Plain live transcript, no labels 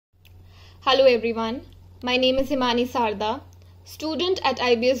Hello everyone, my name is Himani Sarda, student at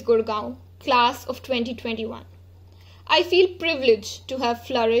IBS Gurgaon, class of 2021. I feel privileged to have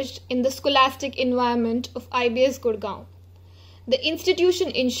flourished in the scholastic environment of IBS Gurgaon. The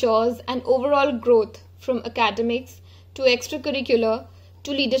institution ensures an overall growth from academics to extracurricular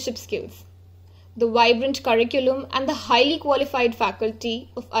to leadership skills. The vibrant curriculum and the highly qualified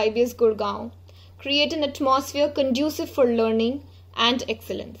faculty of IBS Gurgaon create an atmosphere conducive for learning and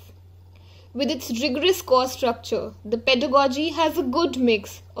excellence. With its rigorous course structure, the pedagogy has a good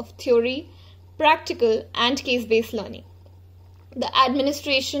mix of theory, practical, and case-based learning. The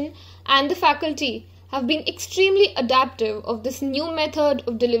administration and the faculty have been extremely adaptive of this new method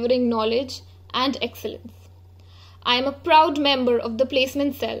of delivering knowledge and excellence. I am a proud member of the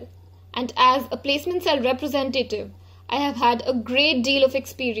placement cell, and as a placement cell representative, I have had a great deal of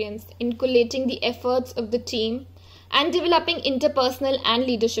experience in collating the efforts of the team and developing interpersonal and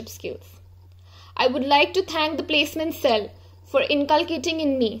leadership skills. I would like to thank the placement cell for inculcating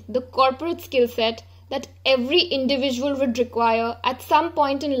in me the corporate skill set that every individual would require at some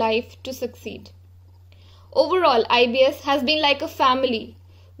point in life to succeed. Overall, IBS has been like a family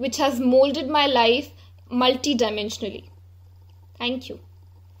which has molded my life multidimensionally. Thank you.